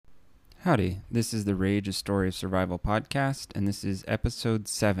Howdy, this is the Rage, A Story of Survival podcast, and this is episode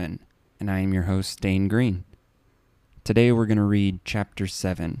 7, and I am your host, Dane Green. Today we're going to read Chapter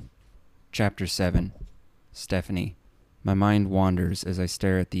 7. Chapter 7. Stephanie. My mind wanders as I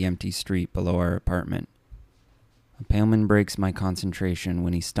stare at the empty street below our apartment. A paleman breaks my concentration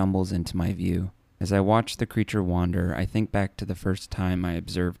when he stumbles into my view. As I watch the creature wander, I think back to the first time I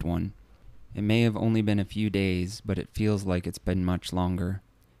observed one. It may have only been a few days, but it feels like it's been much longer.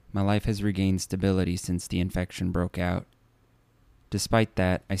 My life has regained stability since the infection broke out. Despite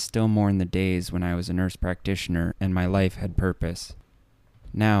that, I still mourn the days when I was a nurse practitioner and my life had purpose.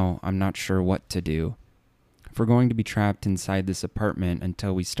 Now, I'm not sure what to do. If we're going to be trapped inside this apartment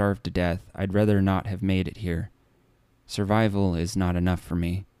until we starve to death, I'd rather not have made it here. Survival is not enough for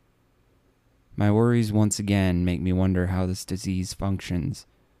me. My worries once again make me wonder how this disease functions.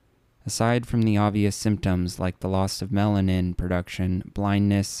 Aside from the obvious symptoms like the loss of melanin production,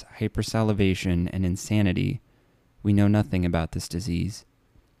 blindness, hypersalivation, and insanity, we know nothing about this disease.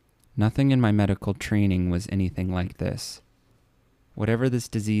 Nothing in my medical training was anything like this. Whatever this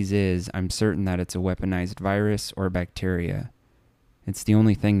disease is, I'm certain that it's a weaponized virus or bacteria. It's the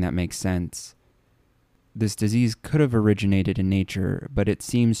only thing that makes sense. This disease could have originated in nature, but it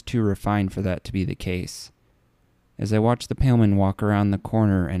seems too refined for that to be the case. As I watch the paleman walk around the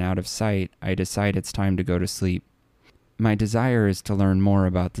corner and out of sight, I decide it's time to go to sleep. My desire is to learn more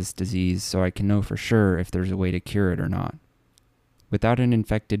about this disease so I can know for sure if there's a way to cure it or not. Without an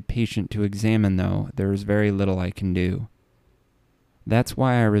infected patient to examine, though, there is very little I can do. That's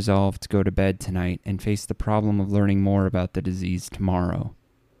why I resolved to go to bed tonight and face the problem of learning more about the disease tomorrow.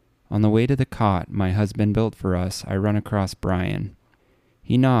 On the way to the cot my husband built for us, I run across Brian.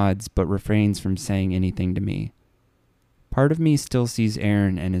 He nods but refrains from saying anything to me. Part of me still sees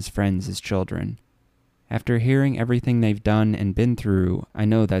Aaron and his friends as children. After hearing everything they've done and been through, I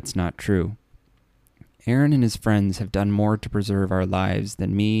know that's not true. Aaron and his friends have done more to preserve our lives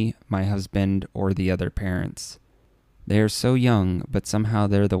than me, my husband, or the other parents. They are so young, but somehow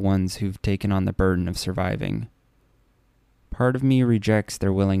they're the ones who've taken on the burden of surviving. Part of me rejects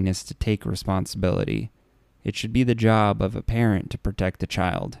their willingness to take responsibility. It should be the job of a parent to protect the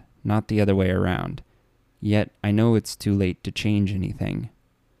child, not the other way around. Yet, I know it's too late to change anything.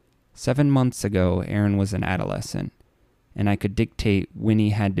 7 months ago, Aaron was an adolescent, and I could dictate when he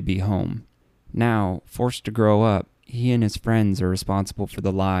had to be home. Now, forced to grow up, he and his friends are responsible for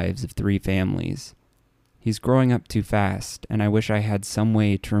the lives of 3 families. He's growing up too fast, and I wish I had some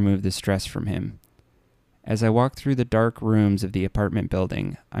way to remove the stress from him. As I walk through the dark rooms of the apartment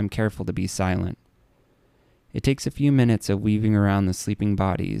building, I'm careful to be silent. It takes a few minutes of weaving around the sleeping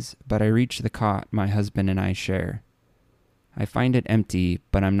bodies, but I reach the cot my husband and I share. I find it empty,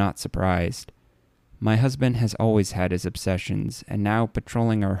 but I'm not surprised. My husband has always had his obsessions, and now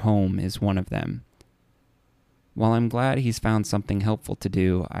patrolling our home is one of them. While I'm glad he's found something helpful to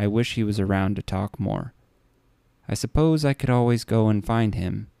do, I wish he was around to talk more. I suppose I could always go and find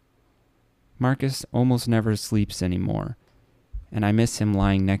him. Marcus almost never sleeps anymore, and I miss him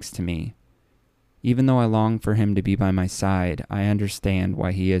lying next to me. Even though I long for him to be by my side, I understand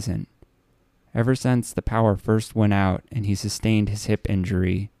why he isn't. Ever since the power first went out and he sustained his hip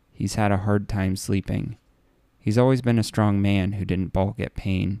injury, he's had a hard time sleeping. He's always been a strong man who didn't balk at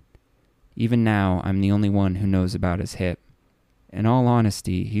pain. Even now, I'm the only one who knows about his hip. In all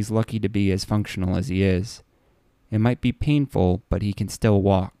honesty, he's lucky to be as functional as he is. It might be painful, but he can still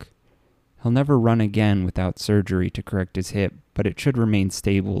walk. He'll never run again without surgery to correct his hip, but it should remain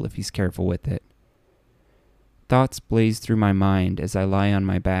stable if he's careful with it. Thoughts blaze through my mind as I lie on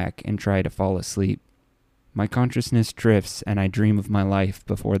my back and try to fall asleep. My consciousness drifts and I dream of my life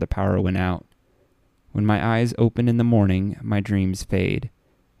before the power went out. When my eyes open in the morning, my dreams fade,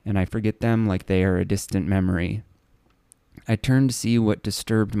 and I forget them like they are a distant memory. I turn to see what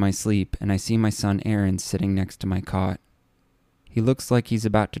disturbed my sleep, and I see my son Aaron sitting next to my cot. He looks like he's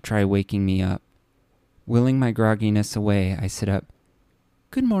about to try waking me up. Willing my grogginess away, I sit up.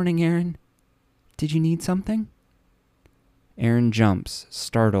 "Good morning, Aaron. Did you need something?" Aaron jumps,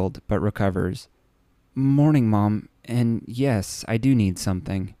 startled, but recovers. "Morning, Mom, and yes, I do need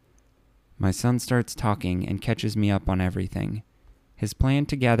something." My son starts talking and catches me up on everything. His plan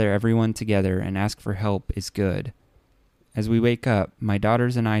to gather everyone together and ask for help is good. As we wake up, my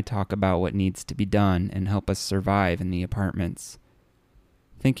daughters and I talk about what needs to be done and help us survive in the apartments.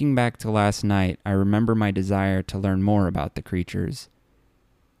 Thinking back to last night, I remember my desire to learn more about the creatures.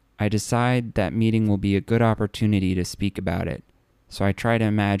 I decide that meeting will be a good opportunity to speak about it, so I try to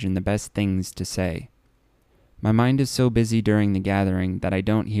imagine the best things to say. My mind is so busy during the gathering that I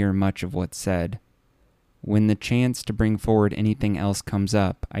don't hear much of what's said. When the chance to bring forward anything else comes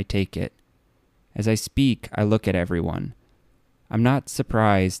up, I take it. As I speak, I look at everyone. I'm not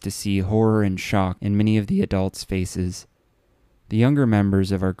surprised to see horror and shock in many of the adults' faces. The younger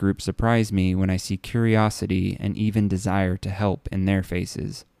members of our group surprise me when I see curiosity and even desire to help in their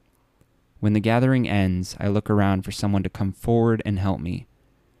faces. When the gathering ends, I look around for someone to come forward and help me.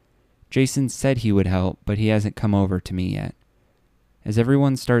 Jason said he would help, but he hasn't come over to me yet. As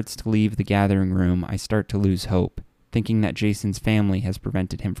everyone starts to leave the gathering room, I start to lose hope, thinking that Jason's family has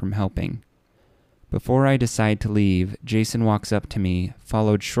prevented him from helping. Before I decide to leave, Jason walks up to me,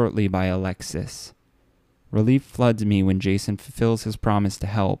 followed shortly by Alexis. Relief floods me when Jason fulfills his promise to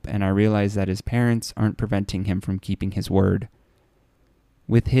help, and I realize that his parents aren't preventing him from keeping his word.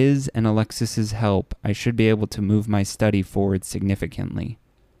 With his and Alexis's help, I should be able to move my study forward significantly.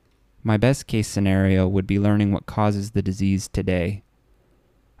 My best case scenario would be learning what causes the disease today.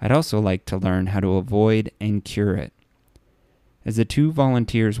 I'd also like to learn how to avoid and cure it. As the two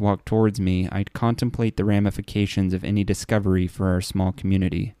volunteers walk towards me, I'd contemplate the ramifications of any discovery for our small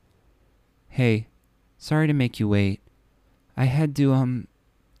community. Hey, sorry to make you wait. I had to,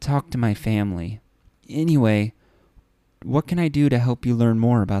 talk to my family. Anyway, what can I do to help you learn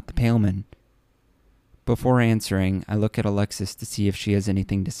more about the Palemen? Before answering, I look at Alexis to see if she has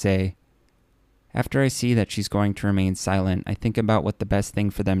anything to say. After I see that she's going to remain silent, I think about what the best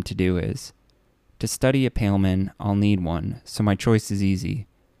thing for them to do is. To study a Palemen, I'll need one, so my choice is easy.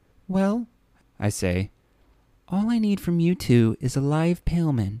 Well, I say, all I need from you two is a live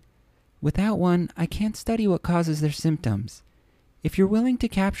Palemen. Without one, I can't study what causes their symptoms. If you're willing to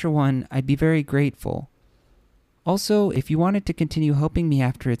capture one, I'd be very grateful. Also, if you wanted to continue helping me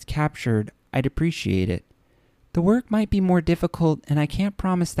after it's captured, I'd appreciate it. The work might be more difficult, and I can't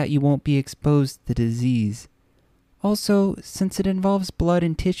promise that you won't be exposed to the disease. Also, since it involves blood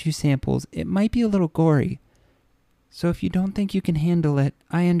and tissue samples, it might be a little gory. So if you don't think you can handle it,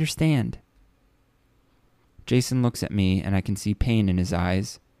 I understand. Jason looks at me, and I can see pain in his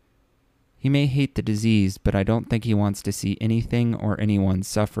eyes. He may hate the disease, but I don't think he wants to see anything or anyone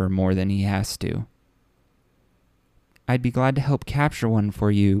suffer more than he has to. I'd be glad to help capture one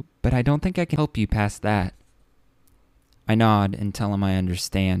for you, but I don't think I can help you past that. I nod and tell him I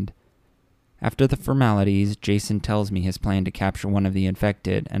understand. After the formalities, Jason tells me his plan to capture one of the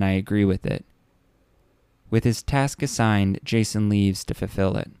infected, and I agree with it. With his task assigned, Jason leaves to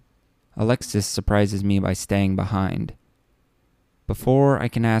fulfill it. Alexis surprises me by staying behind. Before I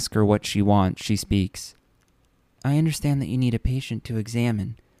can ask her what she wants, she speaks. I understand that you need a patient to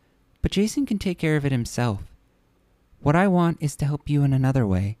examine, but Jason can take care of it himself. What I want is to help you in another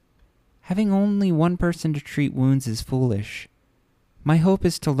way. Having only one person to treat wounds is foolish. My hope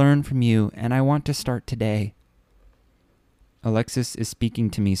is to learn from you, and I want to start today. Alexis is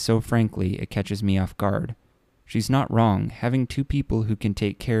speaking to me so frankly it catches me off guard. She's not wrong. Having two people who can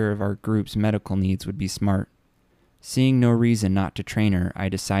take care of our group's medical needs would be smart. Seeing no reason not to train her, I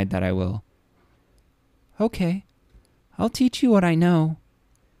decide that I will. Okay, I'll teach you what I know.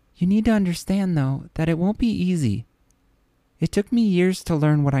 You need to understand, though, that it won't be easy. It took me years to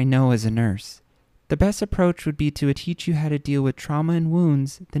learn what I know as a nurse. The best approach would be to teach you how to deal with trauma and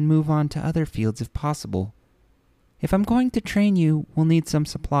wounds, then move on to other fields if possible. If I'm going to train you, we'll need some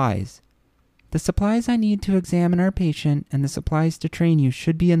supplies. The supplies I need to examine our patient and the supplies to train you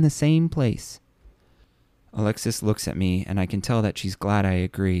should be in the same place. Alexis looks at me, and I can tell that she's glad I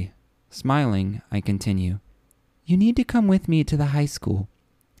agree. Smiling, I continue. You need to come with me to the high school.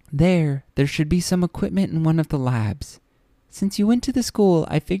 There should be some equipment in one of the labs. Since you went to the school,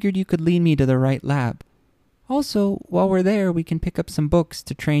 I figured you could lead me to the right lab. Also, while we're there, we can pick up some books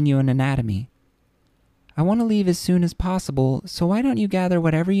to train you in anatomy. I want to leave as soon as possible, so why don't you gather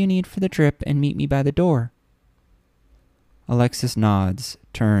whatever you need for the trip and meet me by the door? Alexis nods,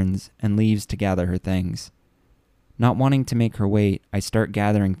 turns, and leaves to gather her things. Not wanting to make her wait, I start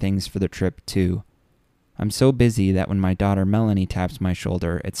gathering things for the trip too. I'm so busy that when my daughter Melanie taps my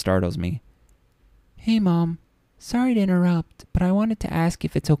shoulder, it startles me. Hey, Mom. Sorry to interrupt, but I wanted to ask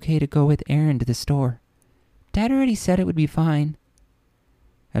if it's okay to go with Aaron to the store. Dad already said it would be fine.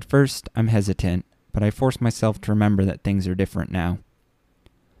 At first, I'm hesitant, but I force myself to remember that things are different now.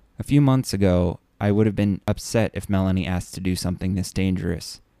 A few months ago, I would have been upset if Melanie asked to do something this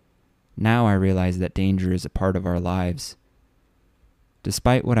dangerous. Now I realize that danger is a part of our lives.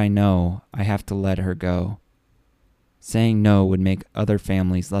 Despite what I know, I have to let her go. Saying no would make other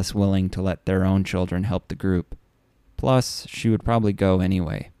families less willing to let their own children help the group. Plus, she would probably go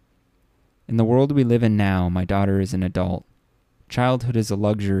anyway. In the world we live in now, my daughter is an adult. Childhood is a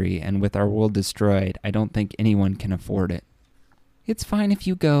luxury, and with our world destroyed, I don't think anyone can afford it. It's fine if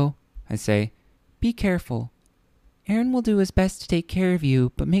you go, I say. Be careful. Aaron will do his best to take care of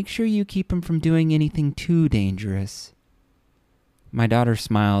you, but make sure you keep him from doing anything too dangerous." My daughter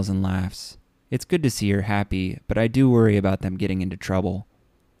smiles and laughs. It's good to see her happy, but I do worry about them getting into trouble.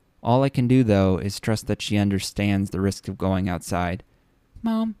 All I can do, though, is trust that she understands the risk of going outside.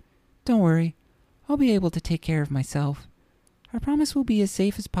 "Mom, don't worry. I'll be able to take care of myself. I promise we'll be as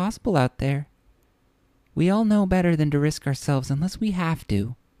safe as possible out there. We all know better than to risk ourselves unless we have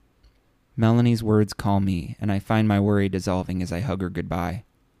to." Melanie's words calm me, and I find my worry dissolving as I hug her goodbye.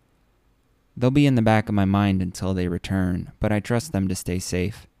 They'll be in the back of my mind until they return, but I trust them to stay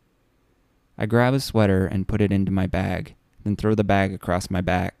safe. I grab a sweater and put it into my bag, then throw the bag across my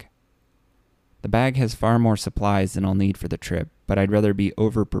back. The bag has far more supplies than I'll need for the trip, but I'd rather be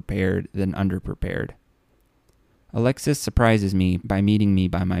over-prepared than under-prepared. Alexis surprises me by meeting me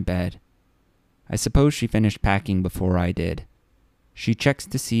by my bed. I suppose she finished packing before I did. She checks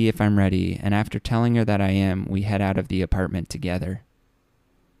to see if I'm ready, and after telling her that I am, we head out of the apartment together.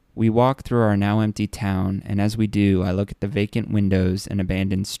 We walk through our now empty town, and as we do, I look at the vacant windows and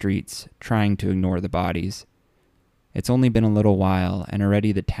abandoned streets, trying to ignore the bodies. It's only been a little while, and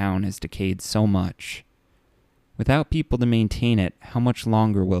already the town has decayed so much. Without people to maintain it, how much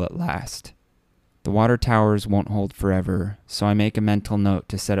longer will it last? The water towers won't hold forever, so I make a mental note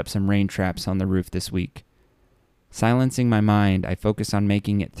to set up some rain traps on the roof this week. Silencing my mind, I focus on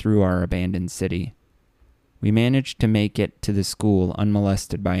making it through our abandoned city. We managed to make it to the school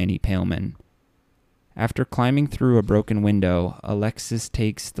unmolested by any palemen. After climbing through a broken window, Alexis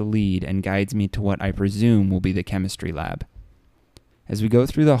takes the lead and guides me to what I presume will be the chemistry lab. As we go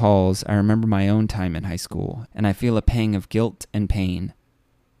through the halls, I remember my own time in high school, and I feel a pang of guilt and pain.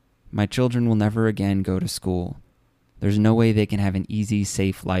 My children will never again go to school. There's no way they can have an easy,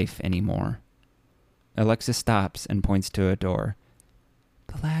 safe life anymore. Alexis stops and points to a door.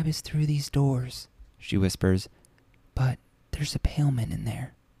 "The lab is through these doors," she whispers, "but there's a paleman in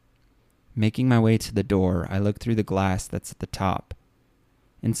there." Making my way to the door, I look through the glass that's at the top.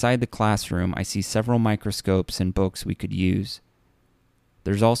 Inside the classroom, I see several microscopes and books we could use.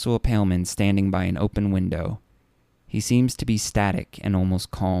 There's also a paleman standing by an open window. He seems to be static and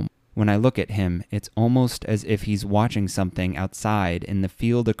almost calm. When I look at him, it's almost as if he's watching something outside in the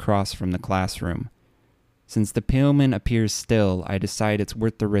field across from the classroom. Since the paleman appears still, I decide it's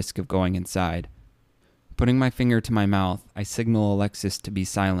worth the risk of going inside. Putting my finger to my mouth, I signal Alexis to be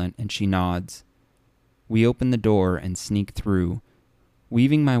silent, and she nods. We open the door and sneak through.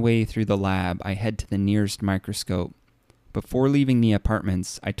 Weaving my way through the lab, I head to the nearest microscope. Before leaving the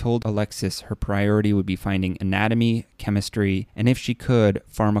apartments, I told Alexis her priority would be finding anatomy, chemistry, and if she could,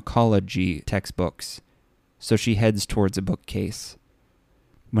 pharmacology textbooks. So she heads towards a bookcase.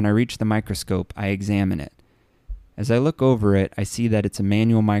 When I reach the microscope, I examine it. As I look over it, I see that it's a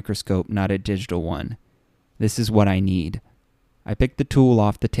manual microscope, not a digital one. This is what I need. I pick the tool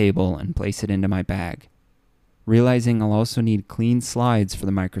off the table and place it into my bag. Realizing I'll also need clean slides for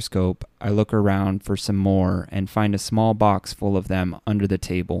the microscope, I look around for some more and find a small box full of them under the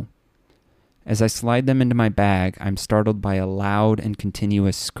table. As I slide them into my bag, I'm startled by a loud and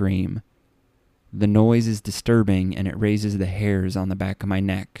continuous scream. The noise is disturbing and it raises the hairs on the back of my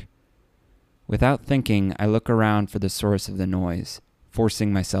neck. Without thinking, I look around for the source of the noise,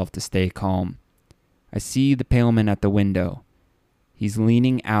 forcing myself to stay calm. I see the paleman at the window. He's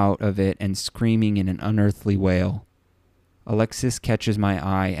leaning out of it and screaming in an unearthly wail. Alexis catches my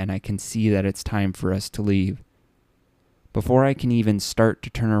eye and I can see that it's time for us to leave. Before I can even start to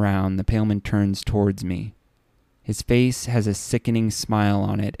turn around, the paleman turns towards me. His face has a sickening smile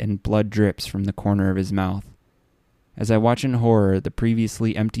on it and blood drips from the corner of his mouth. As I watch in horror, the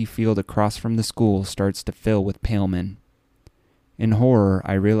previously empty field across from the school starts to fill with palemen. In horror,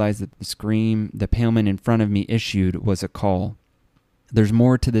 I realize that the scream the paleman in front of me issued was a call. There's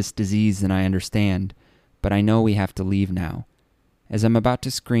more to this disease than I understand, but I know we have to leave now. As I'm about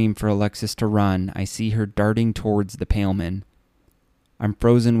to scream for Alexis to run, I see her darting towards the paleman. I'm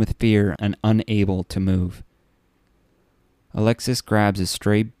frozen with fear and unable to move. Alexis grabs a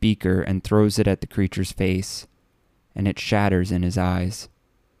stray beaker and throws it at the creature's face, and it shatters in his eyes.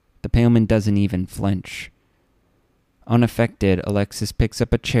 The paleman doesn't even flinch. Unaffected, Alexis picks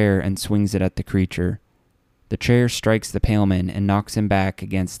up a chair and swings it at the creature. The chair strikes the paleman and knocks him back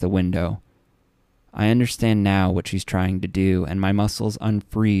against the window. I understand now what she's trying to do, and my muscles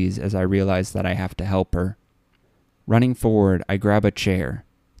unfreeze as I realize that I have to help her. Running forward, I grab a chair.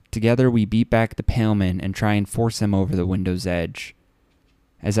 Together we beat back the paleman and try and force him over the window's edge.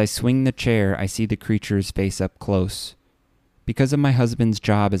 As I swing the chair, I see the creature's face up close. Because of my husband's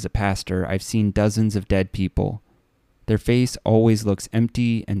job as a pastor, I've seen dozens of dead people. Their face always looks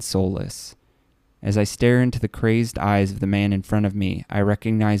empty and soulless. As I stare into the crazed eyes of the man in front of me, I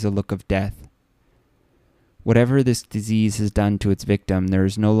recognize a look of death. Whatever this disease has done to its victim, there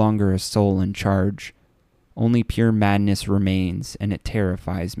is no longer a soul in charge. Only pure madness remains, and it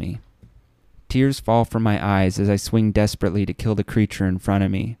terrifies me. Tears fall from my eyes as I swing desperately to kill the creature in front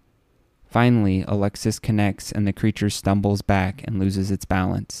of me. Finally, Alexis connects and the creature stumbles back and loses its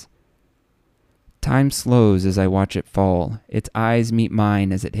balance. Time slows as I watch it fall. Its eyes meet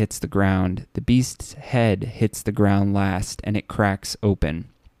mine as it hits the ground. The beast's head hits the ground last, and it cracks open.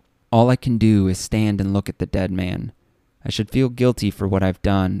 All I can do is stand and look at the dead man. I should feel guilty for what I've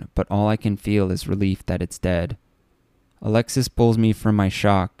done, but all I can feel is relief that it's dead. Alexis pulls me from my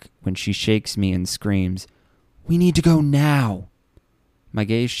shock when she shakes me and screams, "We need to go now!" My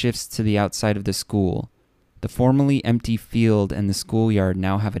gaze shifts to the outside of the school. The formerly empty field and the schoolyard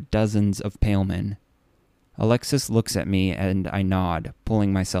now have dozens of palemen. Alexis looks at me and I nod,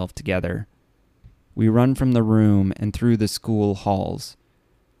 pulling myself together. We run from the room and through the school halls.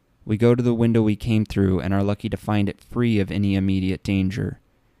 We go to the window we came through and are lucky to find it free of any immediate danger.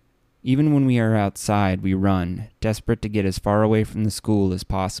 Even when we are outside, we run, desperate to get as far away from the school as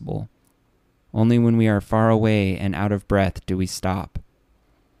possible. Only when we are far away and out of breath do we stop.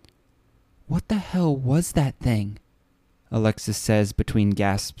 "What the hell was that thing?" Alexis says between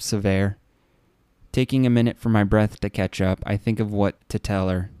gasps of air. Taking a minute for my breath to catch up, I think of what to tell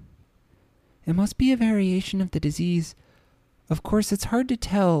her. "It must be a variation of the disease. Of course, it's hard to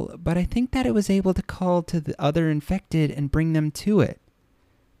tell, but I think that it was able to call to the other infected and bring them to it.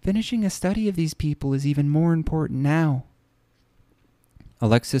 Finishing a study of these people is even more important now."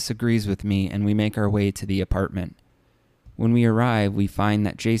 Alexis agrees with me, and we make our way to the apartment. When we arrive, we find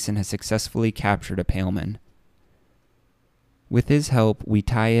that Jason has successfully captured a paleman. With his help, we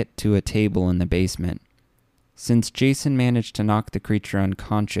tie it to a table in the basement. Since Jason managed to knock the creature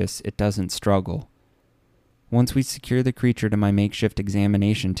unconscious, it doesn't struggle. Once we secure the creature to my makeshift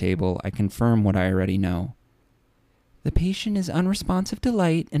examination table, I confirm what I already know. "The patient is unresponsive to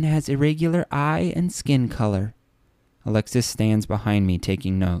light and has irregular eye and skin color." Alexis stands behind me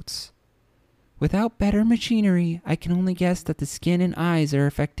taking notes. "Without better machinery, I can only guess that the skin and eyes are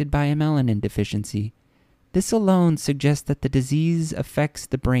affected by a melanin deficiency. This alone suggests that the disease affects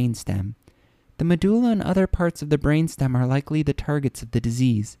the brainstem. The medulla and other parts of the brainstem are likely the targets of the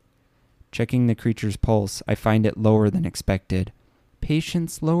disease." Checking the creature's pulse, I find it lower than expected.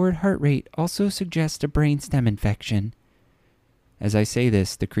 "Patient's lowered heart rate also suggests a brainstem infection." As I say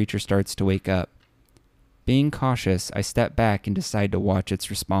this, the creature starts to wake up. Being cautious, I step back and decide to watch its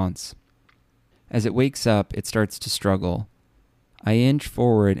response. As it wakes up, it starts to struggle. I inch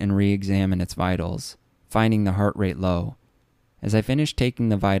forward and re-examine its vitals, finding the heart rate low. As I finish taking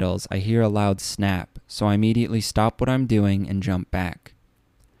the vitals, I hear a loud snap, so I immediately stop what I'm doing and jump back.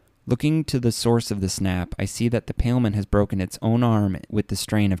 Looking to the source of the snap, I see that the paleman has broken its own arm with the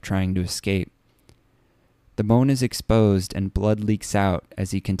strain of trying to escape. The bone is exposed and blood leaks out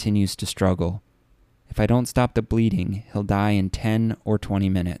as he continues to struggle. If I don't stop the bleeding, he'll die in 10 or 20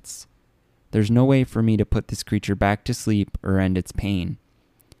 minutes. There's no way for me to put this creature back to sleep or end its pain.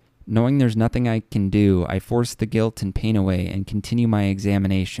 Knowing there's nothing I can do, I force the guilt and pain away and continue my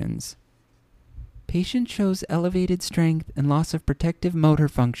examinations. "Patient shows elevated strength and loss of protective motor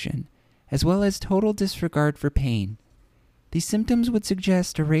function, as well as total disregard for pain. These symptoms would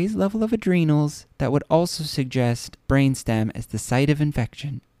suggest a raised level of adrenals that would also suggest brainstem as the site of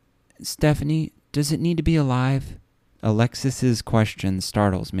infection." "Stephanie, does it need to be alive?" Alexis's question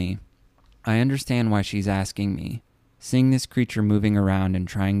startles me. I understand why she's asking me. Seeing this creature moving around and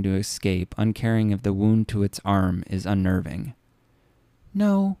trying to escape, uncaring of the wound to its arm, is unnerving.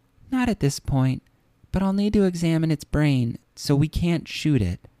 "No, not at this point, but I'll need to examine its brain, so we can't shoot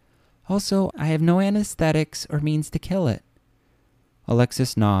it. Also, I have no anesthetics or means to kill it."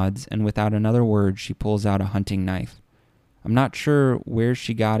 Alexis nods, and without another word, she pulls out a hunting knife. I'm not sure where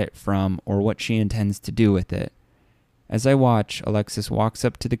she got it from or what she intends to do with it. As I watch, Alexis walks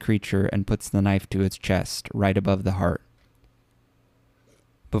up to the creature and puts the knife to its chest, right above the heart.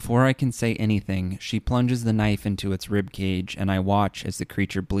 Before I can say anything, she plunges the knife into its rib cage, and I watch as the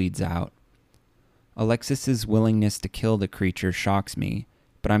creature bleeds out. Alexis's willingness to kill the creature shocks me,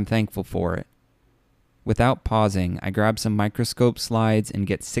 but I'm thankful for it. Without pausing, I grab some microscope slides and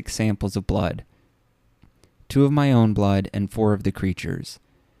get 6 samples of blood. 2 of my own blood and 4 of the creature's.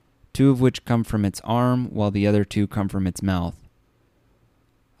 2 of which come from its arm, while the other 2 come from its mouth.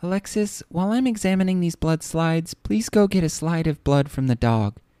 "Alexis, while I'm examining these blood slides, please go get a slide of blood from the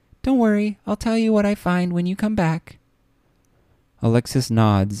dog. Don't worry, I'll tell you what I find when you come back." Alexis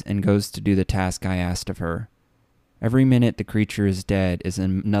nods and goes to do the task I asked of her. Every minute the creature is dead is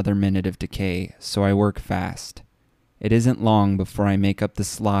another minute of decay, so I work fast. It isn't long before I make up the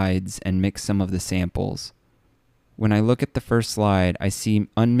slides and mix some of the samples. When I look at the first slide, I see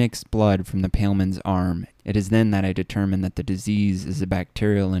unmixed blood from the paleman's arm. It is then that I determine that the disease is a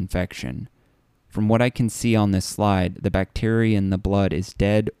bacterial infection. From what I can see on this slide, the bacteria in the blood is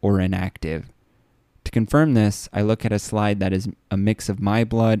dead or inactive. To confirm this, I look at a slide that is a mix of my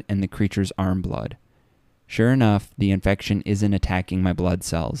blood and the creature's arm blood. Sure enough, the infection isn't attacking my blood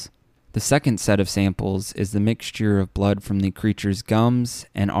cells. The second set of samples is the mixture of blood from the creature's gums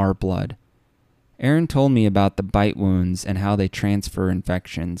and our blood. Aaron told me about the bite wounds and how they transfer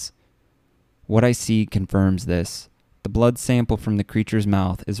infections. What I see confirms this. The blood sample from the creature's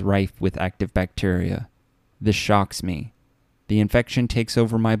mouth is rife with active bacteria. This shocks me. The infection takes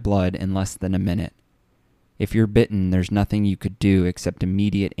over my blood in less than a minute. If you're bitten, there's nothing you could do except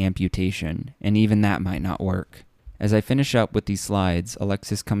immediate amputation, and even that might not work. As I finish up with these slides,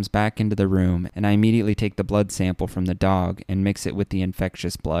 Alexis comes back into the room, and I immediately take the blood sample from the dog and mix it with the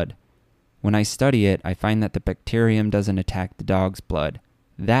infectious blood. When I study it, I find that the bacterium doesn't attack the dog's blood.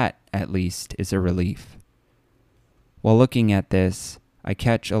 That, at least, is a relief. While looking at this, I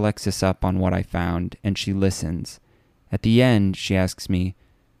catch Alexis up on what I found, and she listens. At the end, she asks me,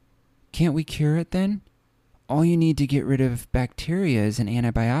 "Can't we cure it then? All you need to get rid of bacteria is an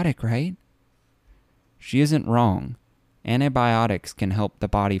antibiotic, right?" She isn't wrong. Antibiotics can help the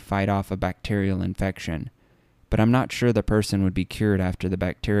body fight off a bacterial infection, but I'm not sure the person would be cured after the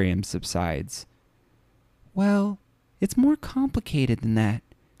bacterium subsides. "Well, it's more complicated than that.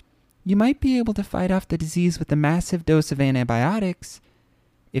 You might be able to fight off the disease with a massive dose of antibiotics.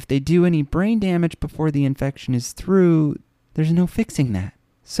 If they do any brain damage before the infection is through, there's no fixing that.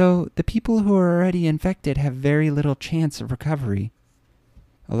 So the people who are already infected have very little chance of recovery."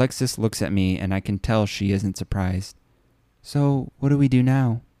 Alexis looks at me, and I can tell she isn't surprised. "So what do we do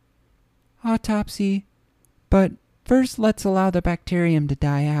now?" "Autopsy. But first let's allow the bacterium to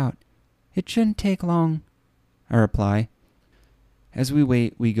die out. It shouldn't take long," I reply. As we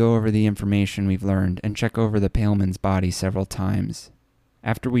wait, we go over the information we've learned and check over the paleman's body several times.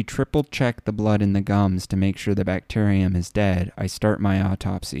 After we triple check the blood in the gums to make sure the bacterium is dead, I start my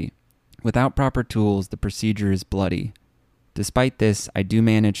autopsy. Without proper tools, the procedure is bloody. Despite this, I do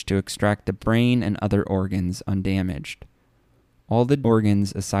manage to extract the brain and other organs undamaged. All the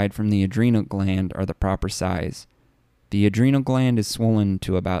organs aside from the adrenal gland are the proper size. The adrenal gland is swollen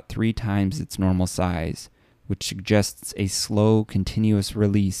to about 3 times its normal size, which suggests a slow, continuous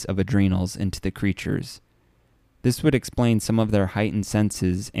release of adrenals into the creatures. This would explain some of their heightened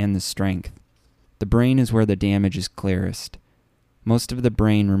senses and the strength. The brain is where the damage is clearest. Most of the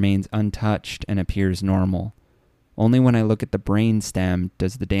brain remains untouched and appears normal. Only when I look at the brain stem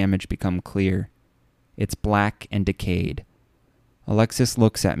does the damage become clear. It's black and decayed. Alexis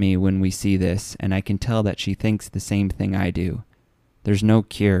looks at me when we see this, and I can tell that she thinks the same thing I do. There's no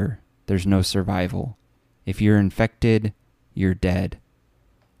cure. There's no survival. If you're infected, you're dead.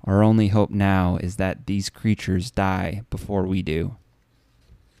 Our only hope now is that these creatures die before we do.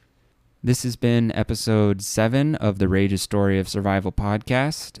 This has been episode 7 of the Rage is Story of Survival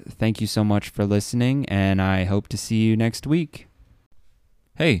podcast. Thank you so much for listening, and I hope to see you next week.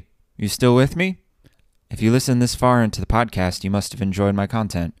 Hey, you still with me? If you listen this far into the podcast, you must have enjoyed my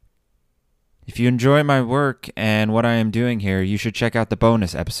content. If you enjoy my work and what I am doing here, you should check out the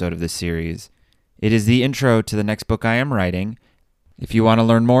bonus episode of this series. It is the intro to the next book I am writing. If you want to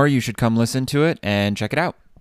learn more, you should come listen to it and check it out.